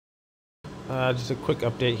Just a quick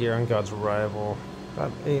update here on God's Rival.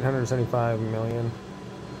 About 875 million.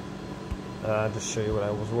 Just show you what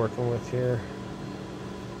I was working with here.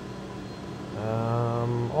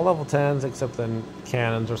 All level 10s except the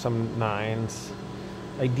cannons or some 9s.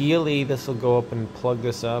 Ideally, this will go up and plug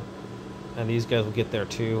this up, and these guys will get there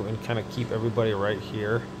too, and kind of keep everybody right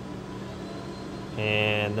here.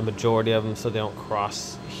 And the majority of them so they don't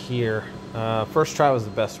cross here. First try was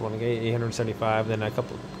the best one. I got 875. Then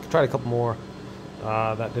tried a couple more.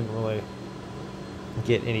 That didn't really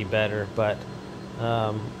get any better, but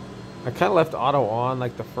I kind of left auto on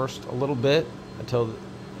like the first a little bit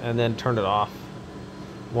and then turned it off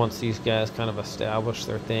once these guys kind of established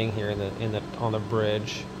their thing here on the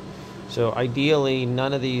bridge. So ideally,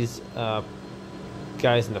 none of these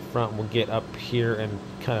guys in the front will get up here and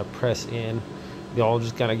kind of press in. They all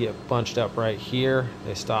just kind of get bunched up right here.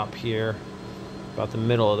 They stop here about the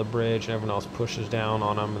middle of the bridge, and everyone else pushes down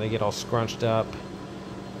on them, and they get all scrunched up,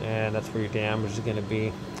 and that's where your damage is going to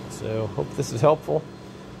be. So hope this is helpful.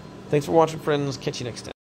 Thanks for watching, friends. Catch you next time.